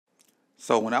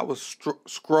So when I was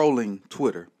scrolling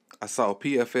Twitter, I saw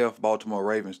PFF Baltimore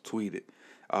Ravens tweeted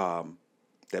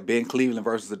that Ben Cleveland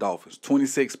versus the Dolphins,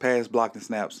 26 pass blocking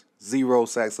snaps, 0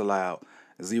 sacks allowed,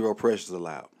 0 pressures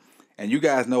allowed. And you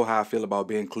guys know how I feel about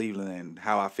Ben Cleveland and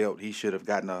how I felt he should have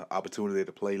gotten an opportunity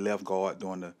to play left guard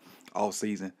during the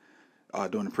offseason,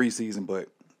 during the preseason. But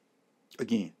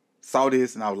again, saw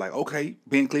this and I was like, okay,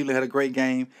 Ben Cleveland had a great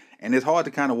game. And it's hard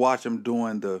to kind of watch him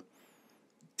doing the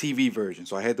TV version.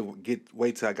 So I had to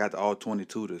wait till I got to all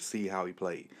 22 to see how he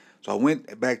played. So I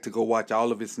went back to go watch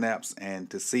all of his snaps and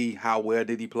to see how well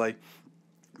did he play.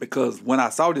 Because when I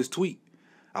saw this tweet,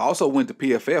 I also went to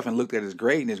PFF and looked at his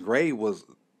grade, and his grade was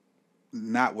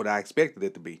not what I expected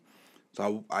it to be.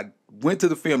 So I went to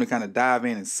the film to kind of dive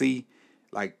in and see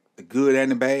like the good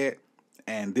and the bad,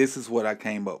 and this is what I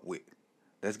came up with.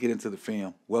 Let's get into the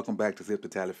film. Welcome back to Zip the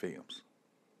Tally Films.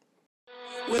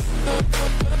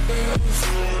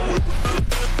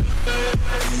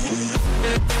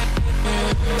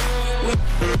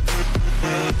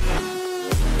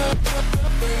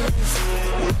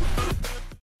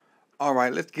 All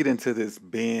right, let's get into this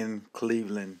Ben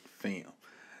Cleveland film.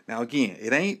 Now, again,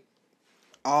 it ain't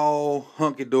all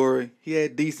hunky-dory. He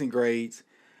had decent grades.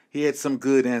 He had some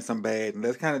good and some bad. And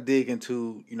let's kind of dig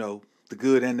into, the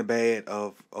good and the bad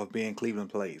of Ben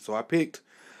Cleveland plays. So I picked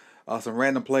some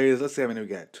random players. Let's see how many we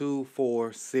got. 2,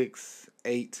 4, 6,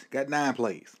 8. Got 9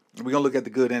 plays. And we're going to look at the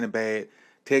good and the bad,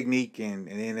 technique, and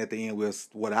then at the end,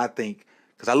 what I think.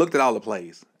 Because I looked at all the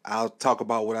plays. I'll talk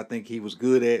about what I think he was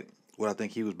good at, what I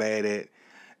think he was bad at,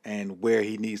 and where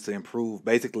he needs to improve.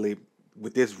 Basically,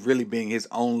 with this really being his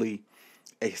only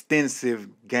extensive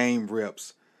game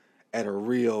reps at a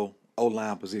real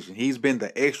O-line position. He's been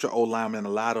the extra O-lineman in a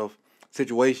lot of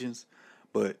situations,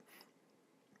 but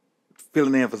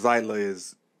filling in for Zeitler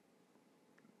is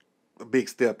a big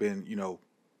step in,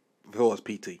 for his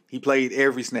PT. He played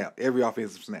every snap, every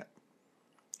offensive snap.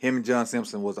 Him and John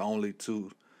Simpson was the only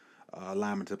two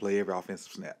linemen to play every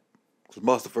offensive snap. Because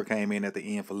Mustapher came in at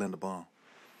the end for Linderbaum.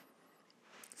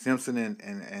 Simpson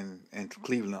and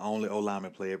Cleveland only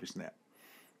O-linemen play every snap.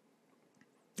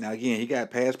 Now again, he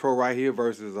got pass pro right here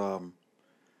versus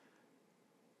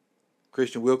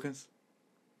Christian Wilkins.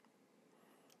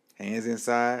 Hands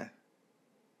inside.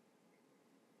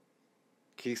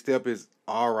 Kick step is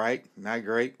all right, not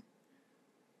great.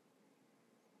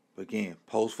 But again,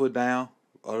 post foot down,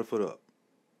 other foot up.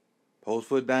 Post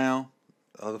foot down,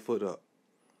 other foot up.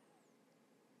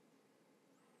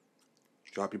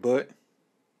 Drop your butt.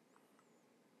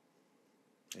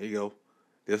 There you go.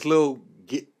 This little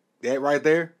get that right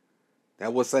there,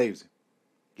 that's what saves him.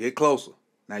 Get closer.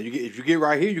 Now if you get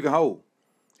right here, you can hold.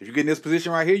 If you get in this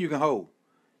position right here, you can hold.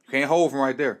 You can't hold from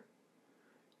right there.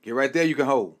 Get right there, you can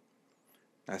hold.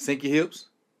 Now sink your hips.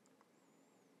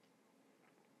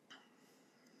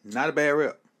 Not a bad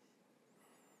rep.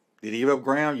 Did he give up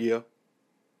ground? Yeah.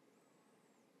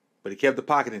 But he kept the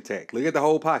pocket intact. Look at the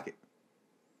whole pocket.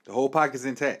 The whole pocket's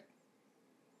intact.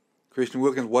 Christian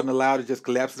Wilkins wasn't allowed to just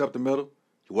collapse it up the middle.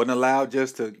 He wasn't allowed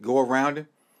just to go around him.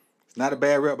 It's not a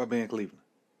bad rep by Ben Cleveland.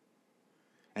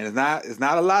 And it's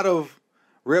not a lot of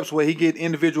reps where he get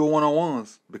individual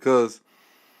one-on-ones because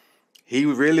he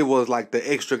really was like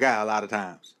the extra guy a lot of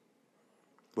times.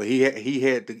 But he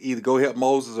had to either go help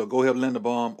Moses or go help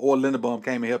Linderbaum, or Linderbaum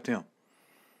came and helped him.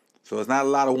 So it's not a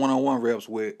lot of one-on-one reps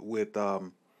with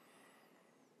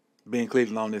Ben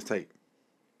Cleveland on this tape.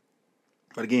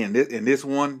 But again, in this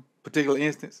one particular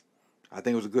instance, I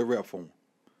think it was a good rep for him.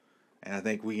 And I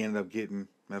think we ended up getting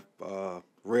rail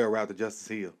route to Justice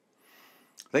Hill.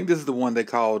 I think this is the one they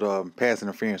called pass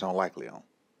interference unlikely on.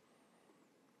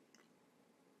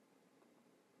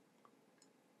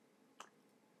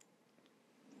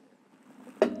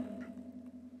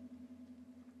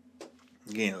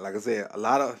 Again, like I said, a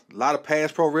lot of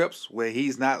pass pro reps where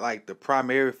he's not like the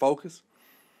primary focus.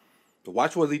 But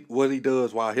watch what he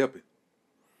does while helping.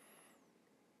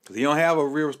 Because he don't have a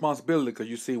real responsibility, because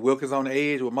you see Wilkins on the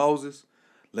edge with Moses.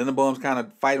 Linderbaum's kind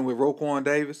of fighting with Raekwon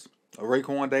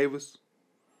Davis.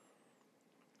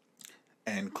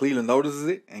 And Cleveland notices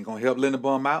it and going to help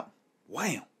Linderbaum out.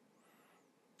 Wham!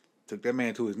 Took that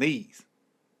man to his knees.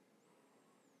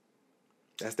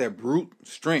 That's that brute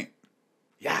strength.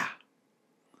 Yeah.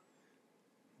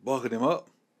 Buckled him up.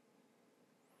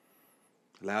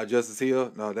 Allowed Justice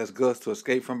Hill, no, that's Gus, to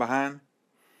escape from behind.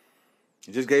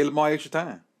 He just gave Lamar extra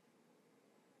time.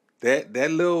 That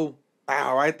little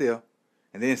bow right there,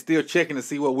 and then still checking to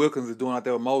see what Wilkins is doing out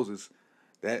there with Moses.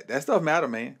 That stuff matter,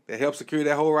 man. That helps secure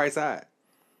that whole right side.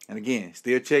 And again,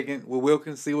 still checking with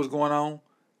Wilkins, see what's going on.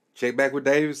 Check back with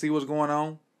Davis, see what's going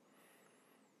on.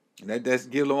 And that's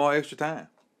give Lamar extra time.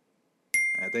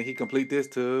 I think he complete this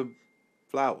to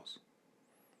Flowers.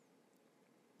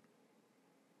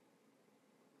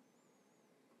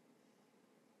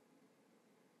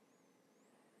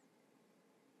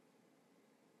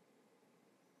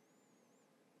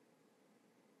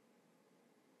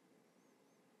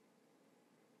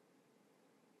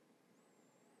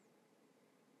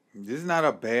 This is not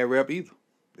a bad rep either.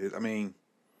 I mean,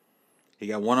 he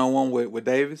got one on one with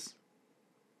Davis,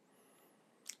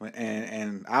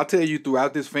 and I'll tell you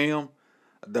throughout this film,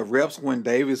 the reps when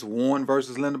Davis won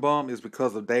versus Linderbaum is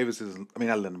because of Davis's. I mean,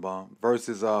 not Linderbaum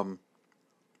versus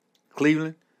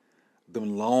Cleveland.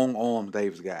 Them long arms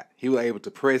Davis got. He was able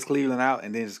to press Cleveland out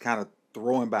and then just kind of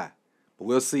throw him by. But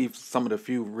we'll see some of the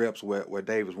few reps where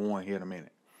Davis won here in a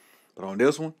minute. But on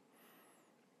this one,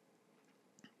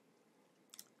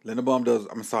 Linderbaum does.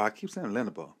 I'm sorry, I keep saying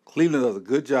Linderbaum. Cleveland does a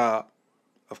good job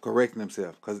of correcting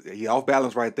himself because he off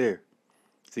balance right there.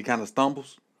 So he kind of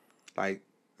stumbles. Like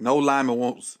no lineman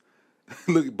wants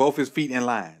look both his feet in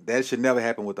line. That should never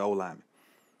happen with the old lineman.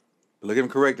 But look at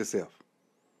him correct himself.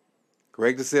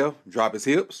 Correct himself. Drop his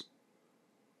hips.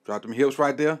 Drop them hips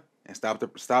right there and stop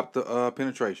the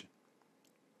penetration.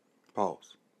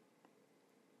 Pause.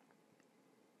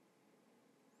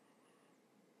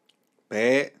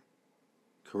 Bad.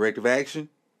 Corrective action.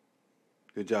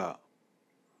 Good job.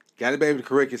 Got to be able to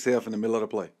correct yourself in the middle of the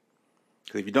play.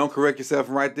 Because if you don't correct yourself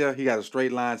from right there, he got a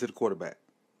straight line to the quarterback.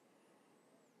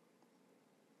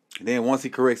 And then once he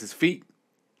corrects his feet,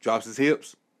 drops his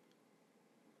hips,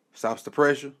 stops the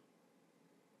pressure,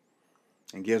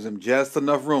 and gives him just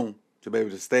enough room to be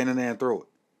able to stand in there and throw it.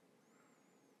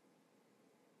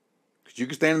 Because you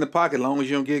can stand in the pocket as long as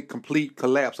you don't get complete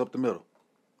collapse up the middle.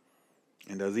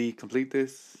 And does he complete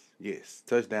this? Yes.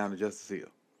 Touchdown to Justice Hill.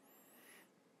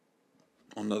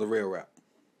 On another rail route.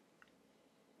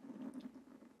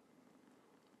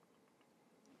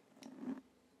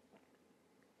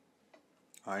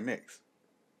 All right, next.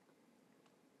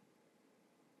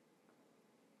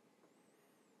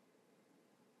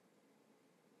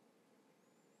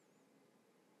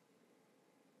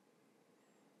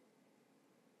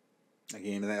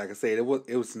 Again, like I said, it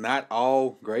was not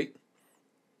all great.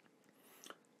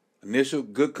 Initial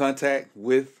good contact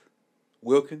with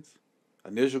Wilkins.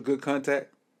 Initial good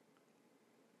contact.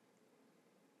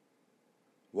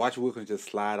 Watch Wilkins just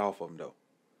slide off of him, though.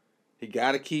 He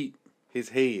got to keep his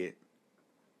head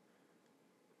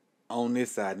on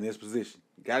this side, in this position.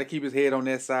 Got to keep his head on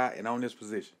that side and on this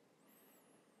position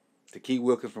to keep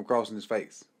Wilkins from crossing his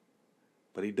face.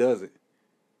 But he does it.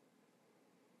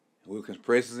 Wilkins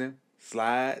presses him,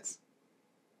 slides,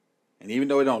 and even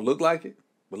though it don't look like it,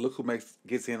 but look who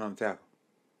gets in on the tackle.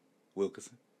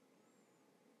 Wilkinson.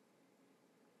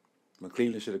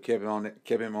 McClellan should have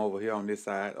kept him over here on this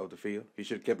side of the field. He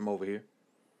should have kept him over here.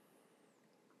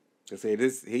 I said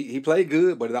this. He played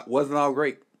good, but it wasn't all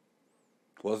great.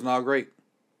 Wasn't all great.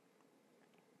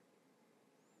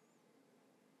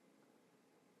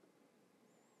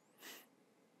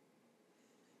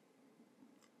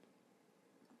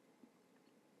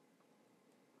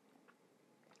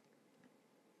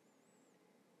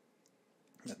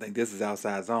 I think this is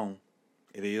outside zone.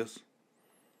 It is.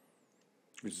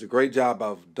 Which is a great job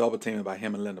of double teaming by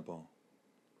him and Linderbaum.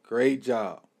 Great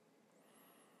job.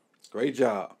 Great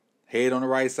job. Head on the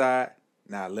right side.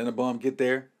 Now Linderbaum get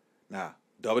there. Now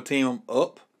double team him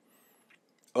up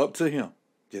to him.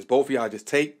 Just both of y'all just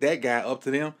take that guy up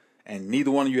to them, and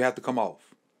neither one of you have to come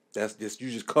off. That's just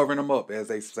you just covering them up, as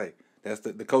they say. That's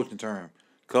the coaching term.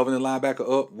 Covering the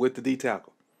linebacker up with the D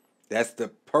tackle. That's the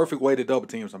perfect way to double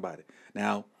team somebody.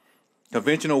 Now,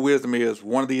 conventional wisdom is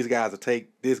one of these guys will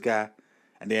take this guy,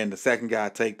 and then the second guy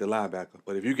take the linebacker.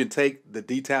 But if you can take the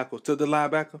D tackle to the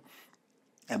linebacker,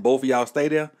 and both of y'all stay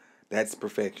there, that's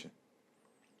perfection.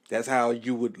 That's how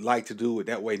you would like to do it.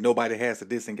 That way nobody has to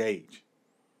disengage.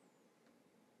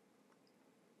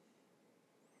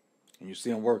 And you see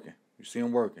him working. You see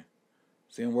him working.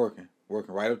 See him working.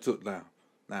 Working right up to it now.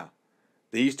 Now,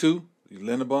 these two,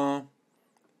 Linderbaum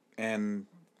and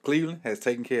Cleveland, has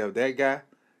taken care of that guy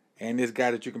and this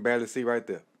guy that you can barely see right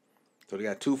there. So they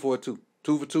got 2 for 2.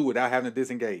 2 for 2 without having to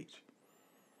disengage.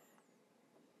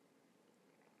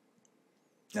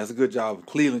 That's a good job of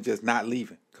Cleveland just not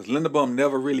leaving. Because Linderbaum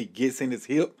never really gets in his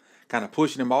hip, kind of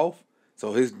pushing him off.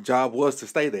 So his job was to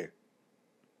stay there.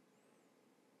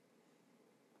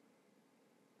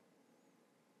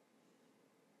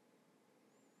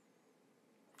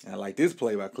 And I like this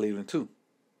play by Cleveland too.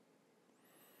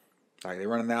 Like they're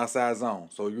running the outside zone.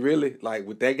 So you really, like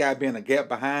with that guy being a gap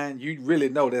behind, you really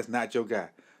know that's not your guy.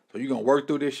 So you're going to work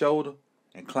through this shoulder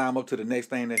and climb up to the next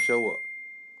thing that show up.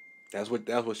 That's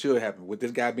what should happen. With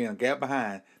this guy being a gap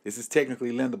behind, this is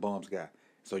technically Linderbaum's guy.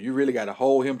 So you really got to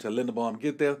hold him till Linderbaum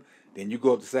get there. Then you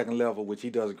go up to second level, which he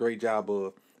does a great job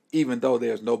of, even though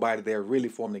there's nobody there really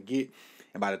for him to get.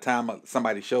 And by the time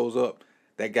somebody shows up,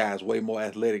 that guy is way more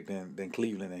athletic than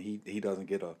Cleveland, and he doesn't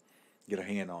get a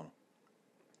hand on him.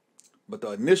 But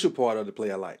the initial part of the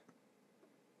play I like.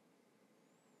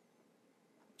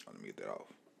 Let me get that off.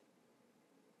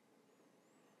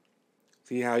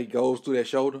 See how he goes through that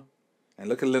shoulder? And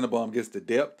look at Linderbaum gets the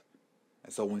depth.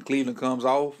 And so when Cleveland comes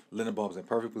off, Linderbaum's in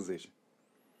perfect position.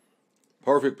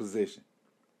 Perfect position.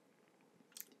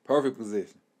 Perfect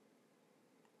position.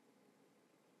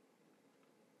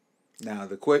 Now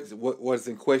the question, what's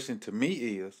in question to me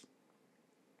is,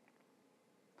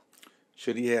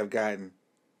 should he have gotten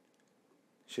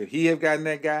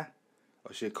that guy,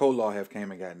 or should Kolar have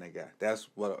came and gotten that guy? That's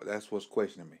what's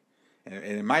questioning me, and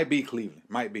it might be Cleveland.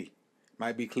 Might be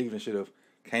Cleveland should have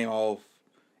came off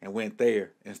and went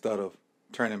there instead of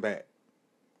turning back.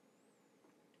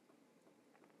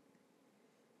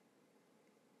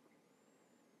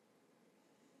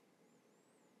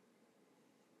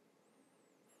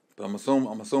 But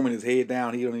I'm assuming his head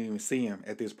down. He don't even see him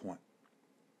at this point.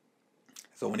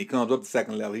 So when he comes up the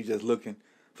second level, he's just looking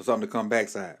for something to come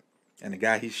backside, and the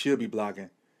guy he should be blocking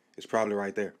is probably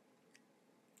right there.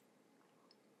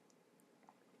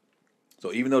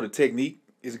 So even though the technique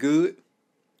is good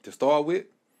to start with,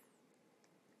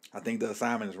 I think the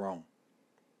assignment is wrong.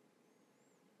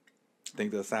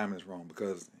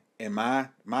 Because in my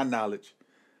knowledge,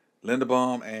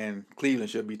 Linderbaum and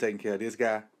Cleveland should be taking care of this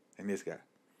guy and this guy.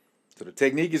 So the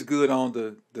technique is good on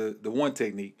the one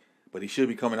technique, but he should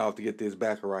be coming off to get this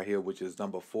backer right here, which is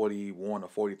number 41 or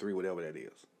 43, whatever that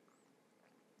is.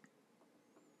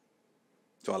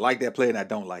 So I like that play and I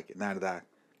don't like it now that I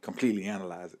completely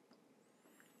analyze it.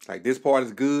 Like, this part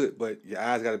is good, but your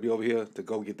eyes got to be over here to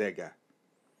go get that guy.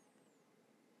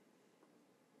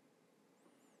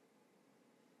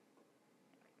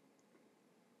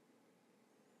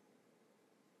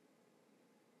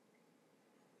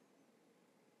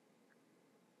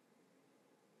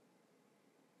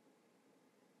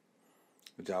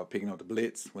 Good job picking up the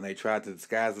blitz when they tried to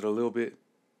disguise it a little bit.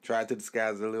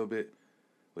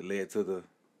 What led to the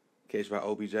catch by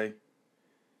OBJ.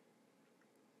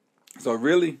 So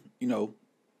really,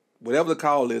 whatever the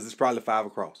call is, it's probably 5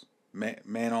 across,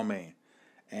 man on man.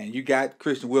 And you got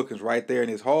Christian Wilkins right there, and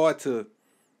it's hard to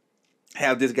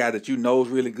have this guy that you know is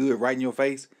really good right in your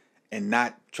face and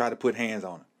not try to put hands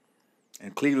on him.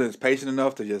 And Cleveland is patient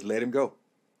enough to just let him go.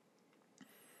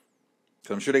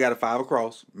 So I'm sure they got a 5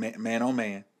 across, man on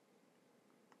man.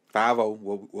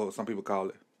 5-0, what some people call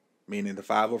it. Meaning the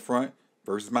 5 up front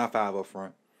versus my 5 up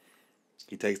front.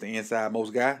 He takes the inside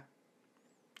most guy.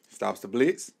 Stops the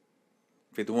blitz.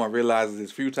 51 realizes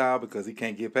it's futile because he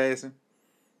can't get past him.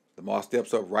 Lamar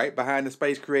steps up right behind the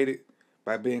space created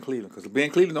by Ben Cleveland. Because Ben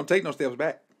Cleveland don't take no steps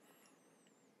back.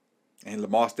 And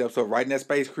Lamar steps up right in that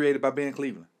space created by Ben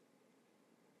Cleveland.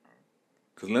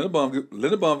 Because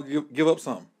Linderbaum give up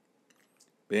something.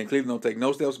 Ben Cleveland don't take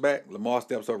no steps back. Lamar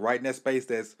steps up right in that space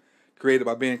that's created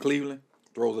by Ben Cleveland.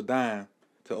 Throws a dime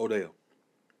to Odell.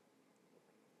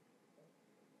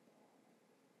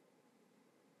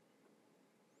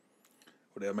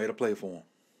 Odell made a play for him.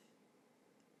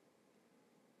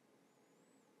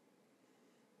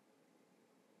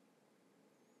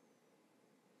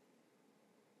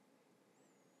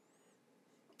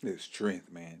 This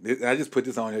strength, man. I just put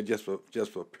this on here just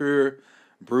for pure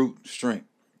brute strength.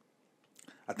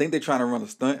 I think they're trying to run a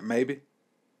stunt, maybe.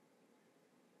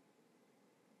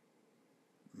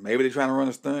 Maybe they're trying to run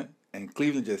a stunt, and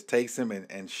Cleveland just takes him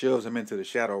and shoves him into the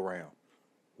shadow realm.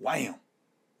 Wham!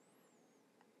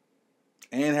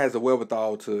 And has the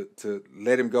wherewithal to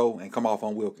let him go and come off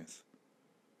on Wilkins.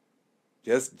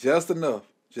 Just enough.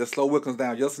 Just slow Wilkins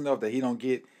down just enough that he don't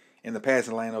get in the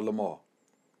passing lane of Lamar.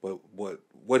 But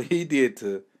what he did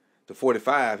to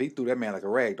 45, he threw that man like a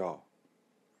rag doll.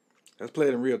 Let's play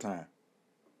it in real time.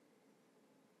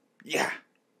 Yeah.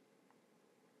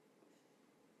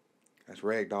 That's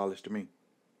ragdollish to me.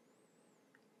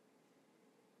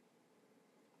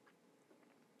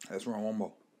 Let's run one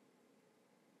more.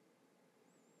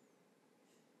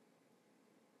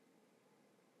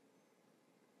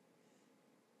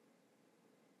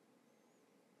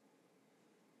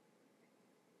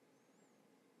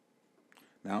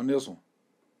 Now on this one,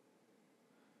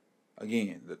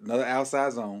 again, another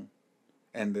outside zone,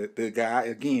 and the guy,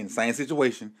 again, same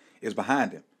situation, is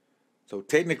behind him. So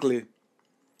technically,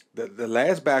 the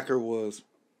last backer was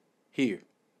here.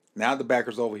 Now the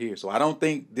backer's over here. So I don't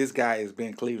think this guy is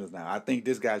Ben Cleveland's now. I think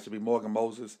this guy should be Morgan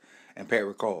Moses and Pat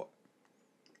Ricard.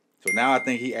 So now I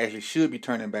think he actually should be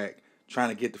turning back, trying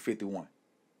to get to 51.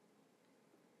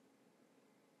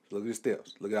 Look at the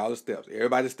steps. Look at all the steps.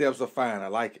 Everybody's steps are fine. I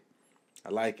like it. I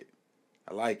like it.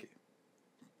 I like it.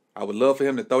 I would love for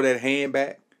him to throw that hand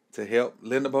back to help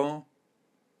Linderbaum.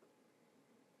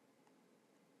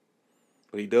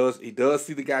 But he does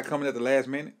see the guy coming at the last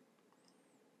minute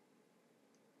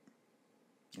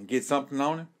and get something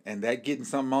on him. And that getting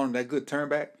something on him, that good turn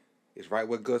back, is right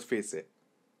where Gus fits at.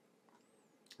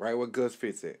 Right where Gus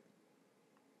fits at.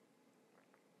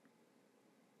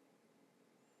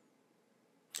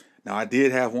 Now, I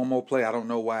did have one more play. I don't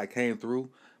know why it came through,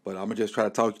 but I'm going to just try to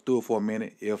talk you through it for a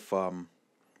minute.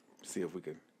 See if we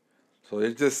can. So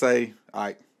let's just say, all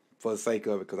right, for the sake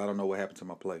of it, because I don't know what happened to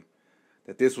my play,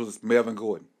 that this was Melvin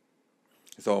Gordon.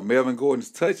 So on Melvin Gordon's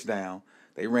touchdown,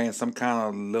 they ran some kind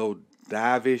of little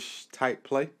dive-ish type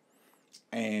play,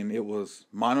 and it was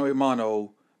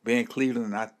mano-a-mano, Ben Cleveland,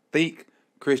 and I think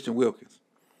Christian Wilkins.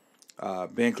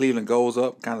 Ben Cleveland goes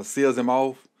up, kind of seals him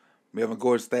off. Melvin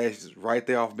Gordon stashes right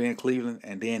there off Ben Cleveland,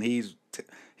 and then he's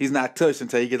not touched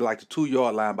until he gets like the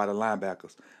 2-yard line by the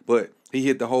linebackers. But he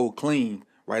hit the hole clean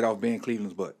right off Ben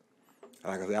Cleveland's butt.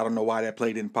 Like I said, I don't know why that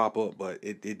play didn't pop up, but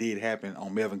it did happen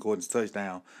on Melvin Gordon's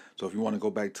touchdown. So if you want to go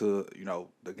back to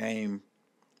the game,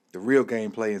 the real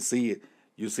gameplay, and see it,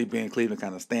 you'll see Ben Cleveland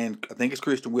kind of stand. I think it's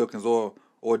Christian Wilkins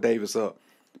or Davis up.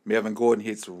 Melvin Gordon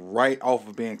hits right off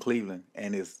of Ben Cleveland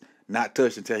and is not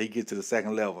touched until he gets to the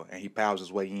second level, and he powers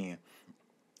his way in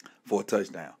for a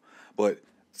touchdown. But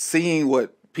seeing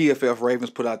what PFF Ravens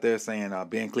put out there saying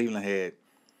Ben Cleveland had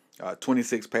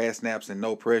 26 pass snaps and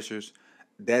no pressures,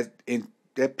 that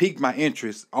piqued my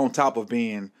interest on top of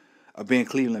being a Ben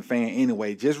Cleveland fan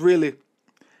anyway. Just really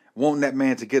wanting that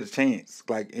man to get a chance.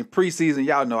 Like in preseason,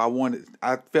 y'all know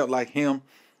I felt like him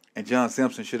and John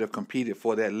Simpson should have competed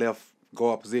for that left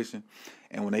guard position.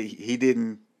 And when he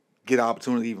didn't get an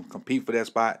opportunity to even compete for that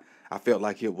spot, I felt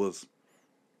like it was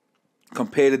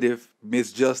competitive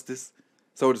misjustice,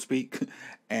 so to speak.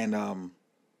 And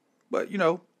but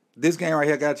this game right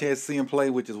here, I got a chance to see him play,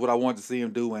 which is what I wanted to see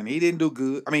him do, and he didn't do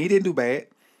good. I mean, he didn't do bad.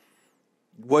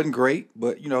 Wasn't great,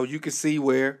 but you could see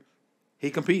where he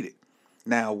competed.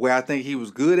 Now, where I think he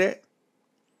was good at,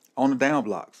 on the down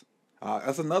blocks.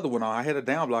 That's another one. I had a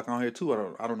down block on here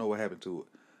too. I don't know what happened to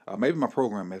it. Maybe my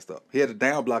program messed up. He had a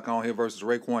down block on here versus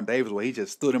Raekwon Davis where he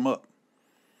just stood him up.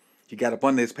 He got up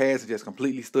under his pass and just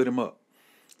completely stood him up.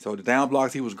 So the down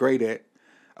blocks he was great at.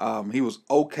 He was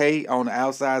okay on the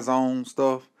outside zone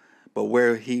stuff, but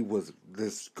where he was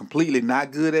just completely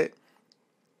not good at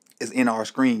is in our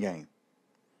screen game.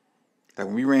 Like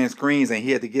when we ran screens and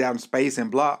he had to get out in space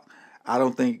and block, I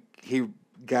don't think he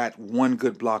got one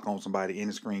good block on somebody in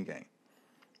the screen game.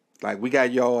 Like we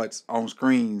got yards on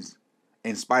screens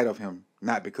in spite of him,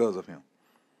 not because of him.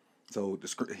 So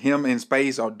him in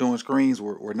space or doing screens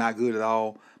were not good at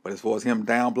all. But as far as him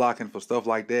down blocking for stuff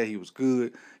like that, he was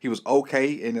good. He was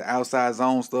okay in the outside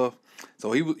zone stuff.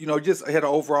 So he was, just had an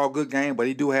overall good game, but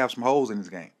he do have some holes in his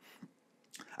game.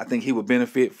 I think he would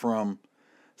benefit from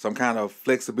some kind of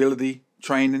flexibility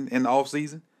training in the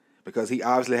offseason because he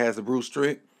obviously has the brute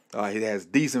strength. He has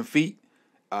decent feet.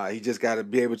 He just got to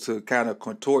be able to kind of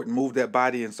contort and move that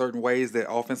body in certain ways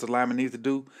that offensive linemen need to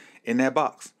do in that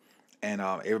box. And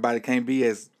everybody can't be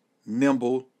as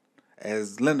nimble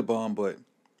as Linderbaum, but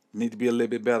need to be a little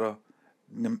bit better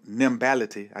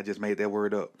nimbality. I just made that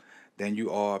word up. Than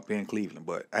you are Ben Cleveland.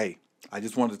 But hey, I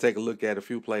just wanted to take a look at a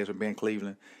few plays from Ben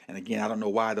Cleveland. And again, I don't know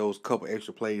why those couple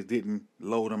extra plays didn't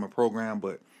load on a program,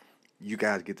 but you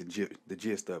guys get the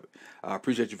gist of it. I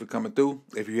appreciate you for coming through.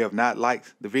 If you have not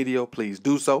liked the video, please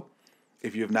do so.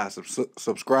 If you have not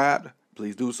subscribed,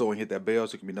 please do so and hit that bell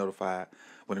so you can be notified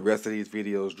when the rest of these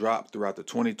videos drop throughout the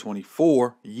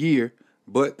 2024 year,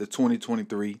 but the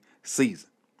 2023 season.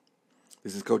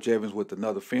 This is Coach Evans with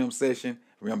another film session.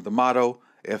 Remember the motto,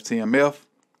 FTMF,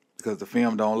 because the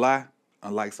film don't lie,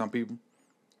 unlike some people.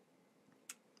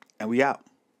 And we out.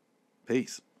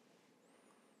 Peace.